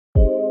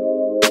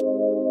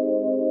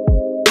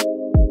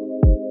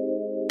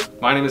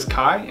My name is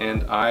Kai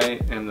and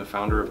I am the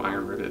founder of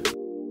Iron Rivet.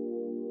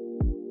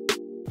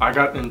 I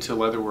got into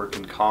leatherwork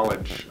in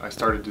college. I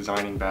started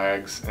designing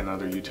bags and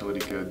other utility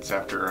goods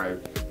after I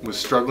was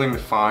struggling to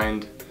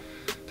find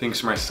things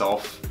for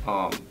myself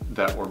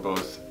that were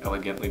both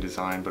elegantly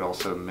designed but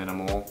also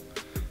minimal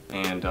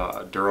and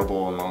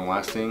durable and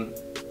long-lasting.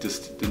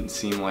 Just didn't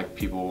seem like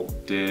people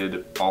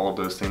did all of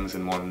those things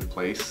in one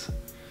place.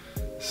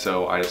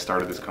 So I just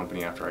started this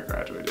company after I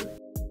graduated.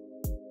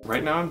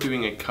 Right now I'm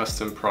doing a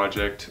custom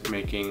project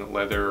making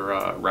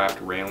leather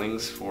wrapped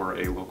railings for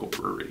a local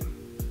brewery.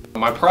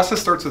 My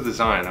process starts with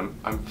design.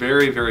 I'm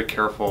very, very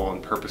careful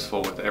and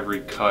purposeful with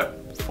every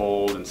cut,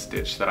 fold, and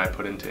stitch that I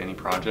put into any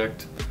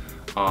project.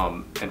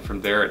 And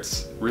from there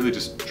it's really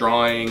just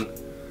drawing,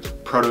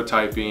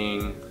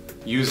 prototyping,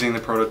 using the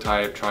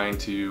prototype, trying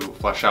to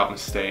flesh out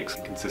mistakes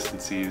and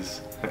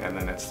consistencies, and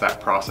then it's that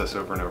process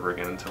over and over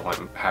again until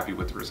I'm happy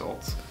with the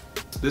results.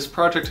 This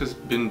project has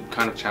been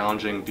kind of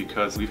challenging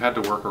because we've had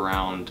to work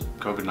around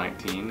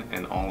COVID-19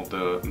 and all of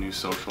the new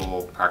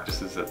social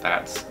practices that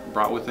that's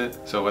brought with it.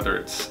 So whether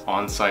it's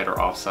on-site or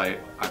off-site,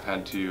 I've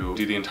had to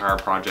do the entire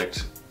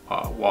project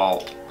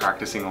while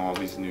practicing all of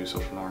these new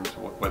social norms,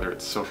 whether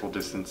it's social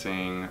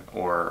distancing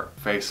or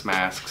face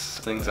masks.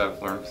 Things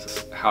I've learned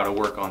is how to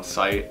work on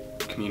site,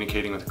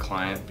 communicating with the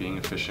client, being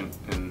efficient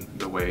in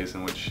the ways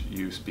in which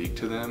you speak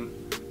to them,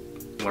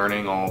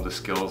 learning all the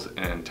skills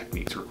and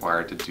techniques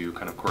required to do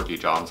kind of quirky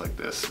jobs like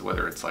this,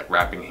 whether it's like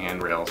wrapping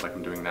handrails like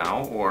I'm doing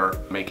now or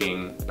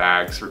making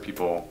bags for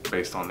people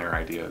based on their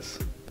ideas.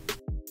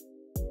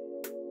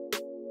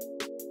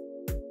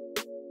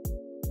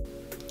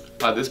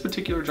 This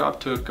particular job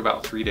took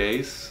about 3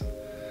 days,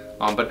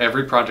 but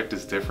every project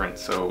is different,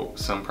 so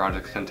some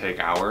projects can take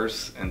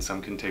hours and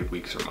some can take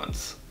weeks or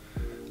months.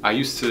 I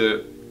used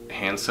to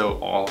hand sew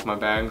all of my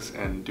bags,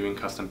 and doing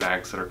custom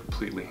bags that are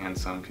completely hand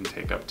sewn can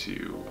take up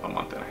to a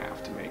month and a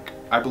half to make.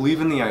 I believe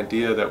in the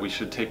idea that we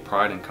should take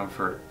pride and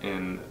comfort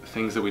in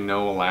things that we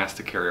know will last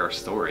to carry our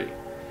story.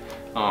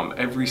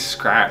 Every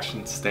scratch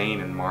and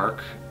stain and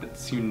mark,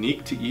 it's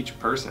unique to each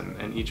person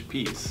and each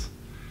piece.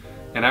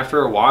 And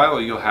after a while,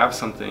 you'll have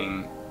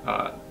something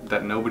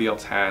that nobody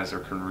else has or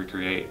can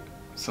recreate.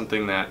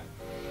 Something that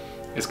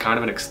is kind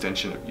of an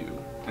extension of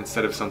you,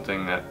 instead of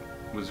something that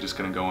was just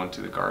going to go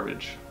into the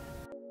garbage.